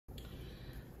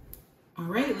All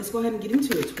right, let's go ahead and get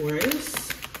into it, Taurus.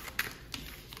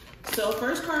 So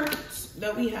first cards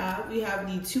that we have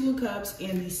the Two of Cups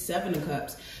and the Seven of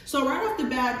Cups. So right off the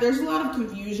bat, there's a lot of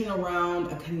confusion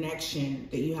around a connection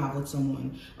that you have with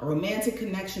someone, a romantic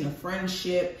connection, a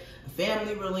friendship, a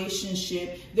family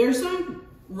relationship. There's some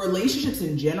relationships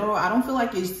in general. I don't feel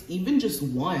like it's even just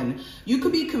one. You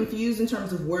could be confused in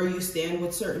terms of where you stand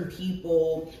with certain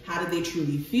people. How do they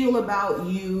truly feel about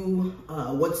you?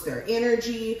 What's their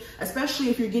energy? Especially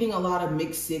if you're getting a lot of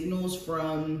mixed signals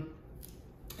from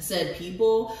said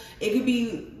people, it could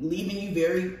be leaving you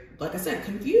very, like I said,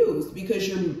 confused, because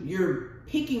you're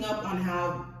picking up on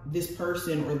how this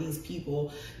person or these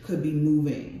people could be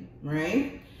moving,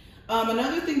 right?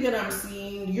 Another thing that I'm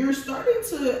seeing, you're starting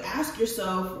to ask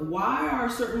yourself, why are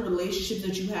certain relationships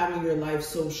that you have in your life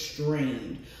so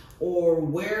strained? Or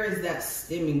where is that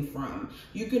stemming from?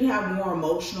 You could have more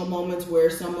emotional moments where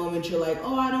some moments you're like,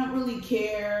 oh, I don't really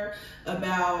care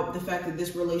about the fact that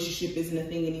this relationship isn't a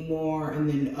thing anymore. And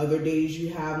then other days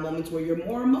you have moments where you're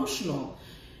more emotional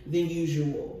than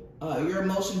usual. Your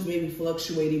emotions may be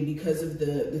fluctuating because of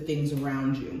the things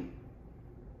around you.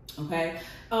 Okay.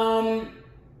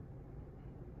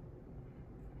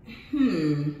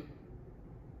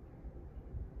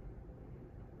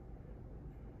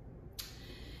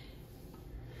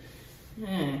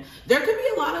 There could be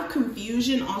a lot of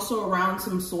confusion also around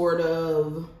some sort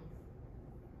of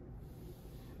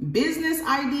business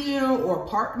idea or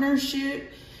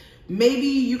partnership. Maybe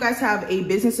you guys have a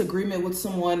business agreement with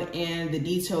someone and the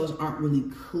details aren't really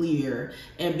clear.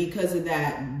 And because of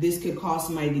that, this could cause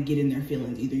somebody to get in their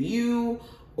feelings, either you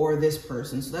or this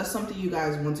person. So that's something you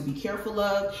guys want to be careful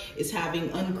of, is having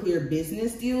unclear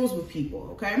business deals with people,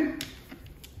 okay?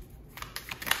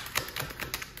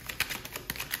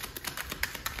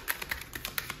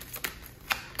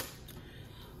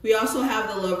 We also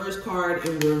have the Lovers card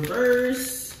in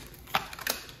reverse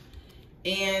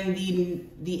and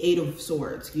the Eight of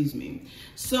Swords, excuse me.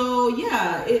 So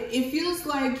yeah, it feels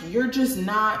like you're just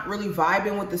not really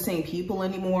vibing with the same people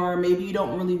anymore. Maybe you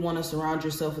don't really want to surround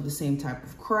yourself with the same type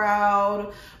of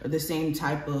crowd or the same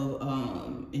type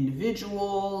of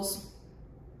individuals.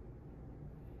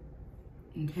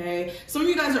 Okay, some of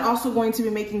you guys are also going to be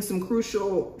making some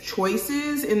crucial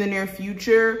choices in the near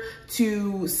future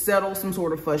to settle some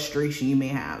sort of frustration you may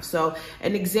have. So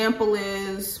an example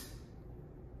is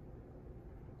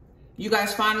you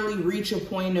guys finally reach a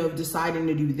point of deciding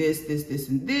to do this,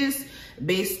 and this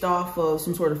based off of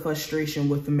some sort of frustration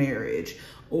with the marriage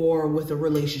or with a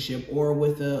relationship or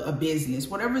with a business.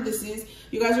 Whatever this is,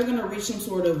 you guys are going to reach some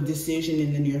sort of decision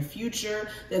in the near future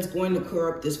that's going to clear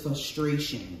up this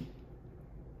frustration.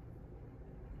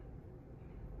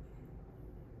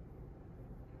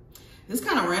 This is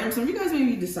kind of random. Some of you guys may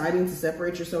be deciding to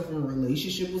separate yourself from a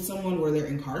relationship with someone where they're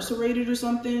incarcerated or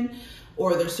something,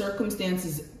 or their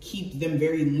circumstances keep them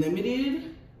very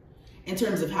limited in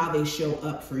terms of how they show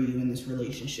up for you in this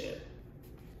relationship.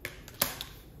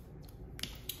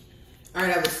 All right,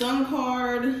 I have the Sun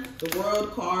card, the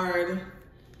World card,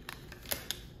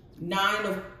 Nine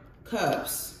of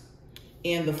Cups,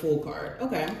 and the Fool card.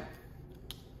 Okay.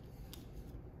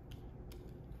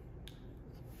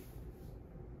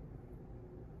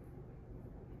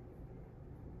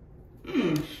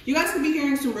 You guys could be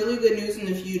hearing some really good news in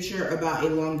the future about a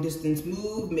long distance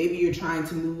move. Maybe you're trying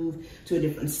to move to a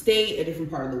different state, a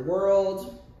different part of the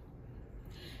world.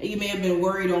 And you may have been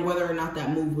worried on whether or not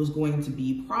that move was going to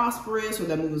be prosperous or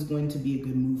that move was going to be a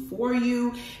good move for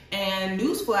you. And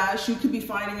newsflash, you could be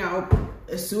finding out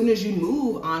as soon as you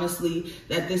move, honestly,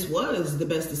 that this was the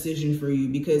best decision for you,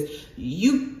 because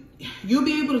you'll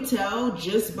be able to tell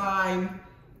just by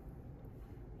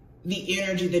the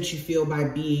energy that you feel by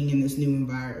being in this new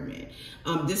environment.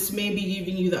 This may be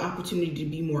giving you the opportunity to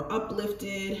be more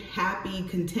uplifted, happy,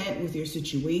 content with your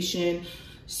situation.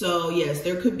 So yes,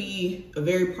 there could be a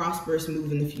very prosperous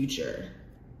move in the future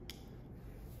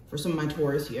for some of my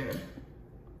Taurus here.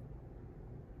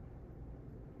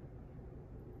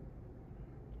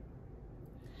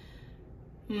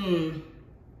 You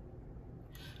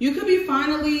could be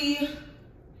finally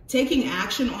taking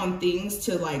action on things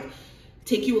to like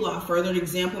take you a lot further. An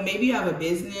example, maybe you have a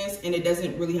business and it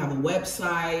doesn't really have a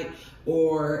website,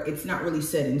 or it's not really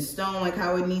set in stone like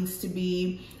how it needs to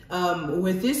be.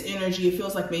 With this energy, it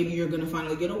feels like maybe you're going to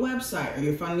finally get a website, or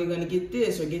you're finally going to get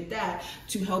this or get that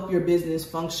to help your business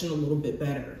function a little bit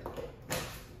better.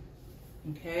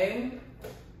 Okay.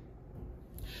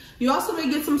 You also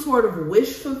may get some sort of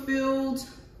wish fulfilled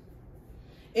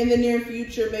in the near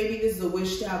future. Maybe this is a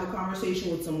wish to have a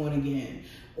conversation with someone again,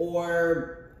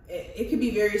 or it could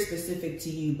be very specific to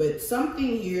you, but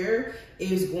something here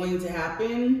is going to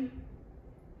happen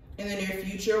in the near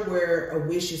future where a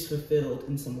wish is fulfilled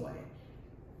in some way.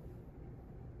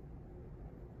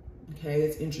 Okay,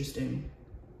 it's interesting.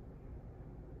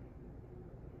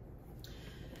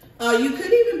 You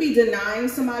could even be denying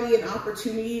somebody an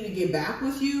opportunity to get back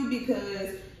with you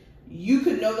because you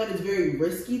could know that it's very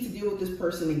risky to deal with this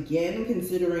person again,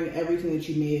 considering everything that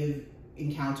you may have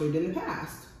encountered in the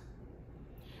past.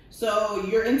 So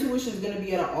your intuition is going to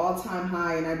be at an all-time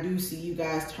high, and I do see you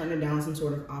guys turning down some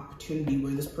sort of opportunity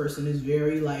where this person is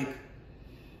very like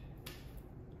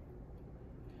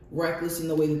reckless in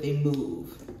the way that they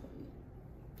move.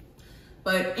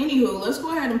 But anywho, let's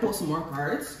go ahead and pull some more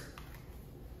cards.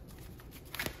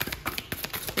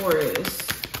 Taurus.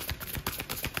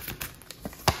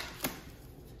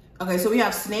 Okay, so we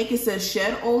have snake. It says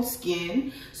shed old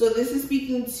skin. So this is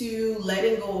speaking to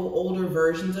letting go of older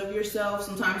versions of yourself.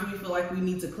 Sometimes we feel like we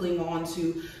need to cling on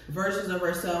to versions of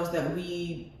ourselves that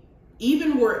we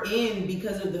even were in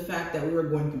because of the fact that we were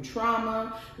going through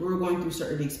trauma, we were going through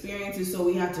certain experiences, so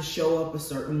we had to show up a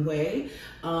certain way.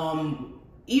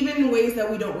 Even in ways that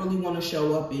we don't really want to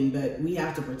show up in, but we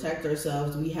have to protect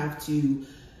ourselves. We have to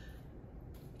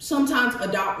sometimes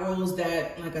adopt roles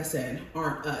that, like I said,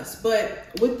 aren't us. But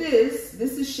with this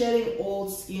is shedding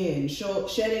old skin,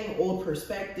 shedding old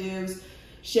perspectives,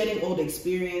 shedding old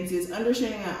experiences,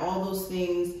 understanding that all those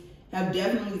things have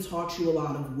definitely taught you a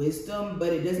lot of wisdom,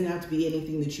 but it doesn't have to be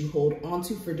anything that you hold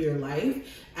onto for dear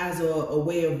life as a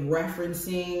way of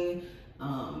referencing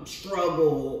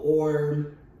struggle,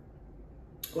 or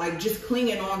like just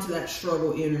clinging on to that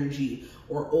struggle energy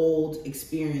or old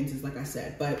experiences, like I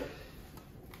said. But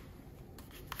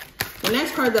the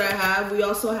next card that I have, we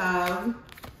also have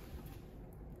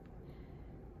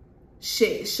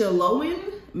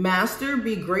Shaloin, Master,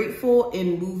 be grateful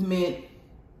in movement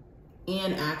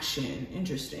and action.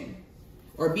 Interesting.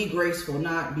 Or be graceful,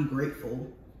 not be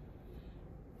grateful.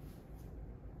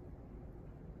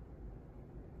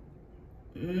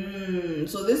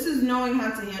 So this is knowing how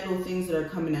to handle things that are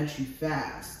coming at you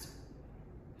fast.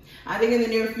 I think in the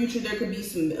near future, there could be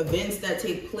some events that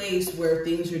take place where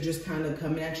things are just kind of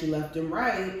coming at you left and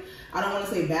right. I don't want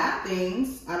to say bad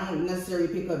things. I don't necessarily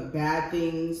pick up bad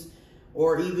things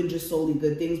or even just solely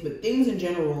good things, but things in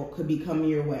general could be coming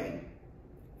your way.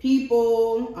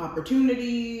 People,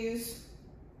 opportunities,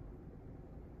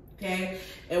 okay?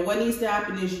 And what needs to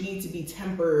happen is you need to be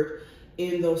tempered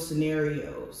in those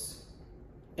scenarios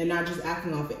and not just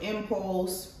acting off an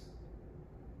impulse,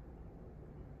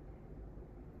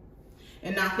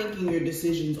 and not thinking your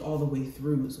decisions all the way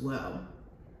through as well.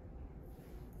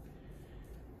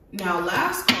 Now,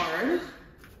 last card,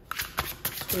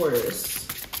 Taurus.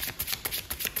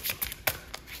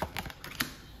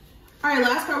 All right,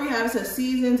 last card we have says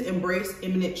seasons embrace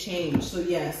imminent change. So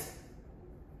yes,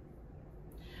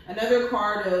 another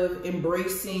card of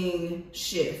embracing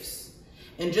shifts.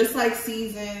 And just like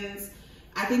seasons,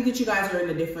 I think that you guys are in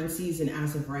a different season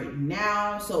as of right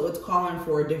now. So it's calling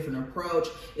for a different approach.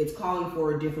 It's calling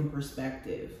for a different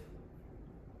perspective.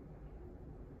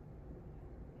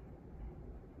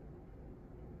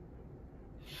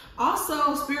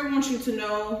 Also, Spirit wants you to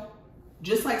know,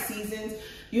 just like seasons,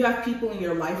 you have people in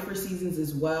your life for seasons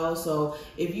as well. So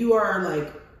if you are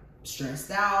like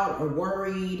stressed out or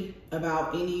worried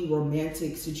about any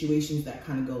romantic situations that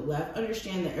kind of go left,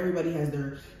 understand that everybody has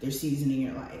their season in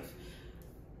your life.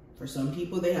 For some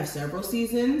people, they have several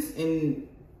seasons, and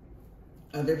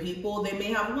other people, they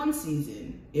may have one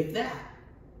season, if that.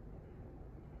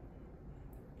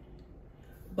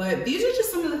 But these are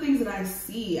just some of the things that I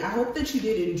see. I hope that you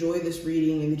did enjoy this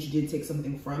reading and that you did take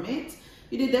something from it. If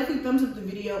you did, definitely thumbs up the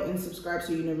video and subscribe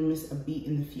so you never miss a beat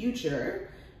in the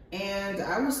future. And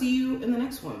I will see you in the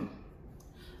next one.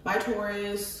 Bye,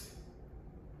 Taurus.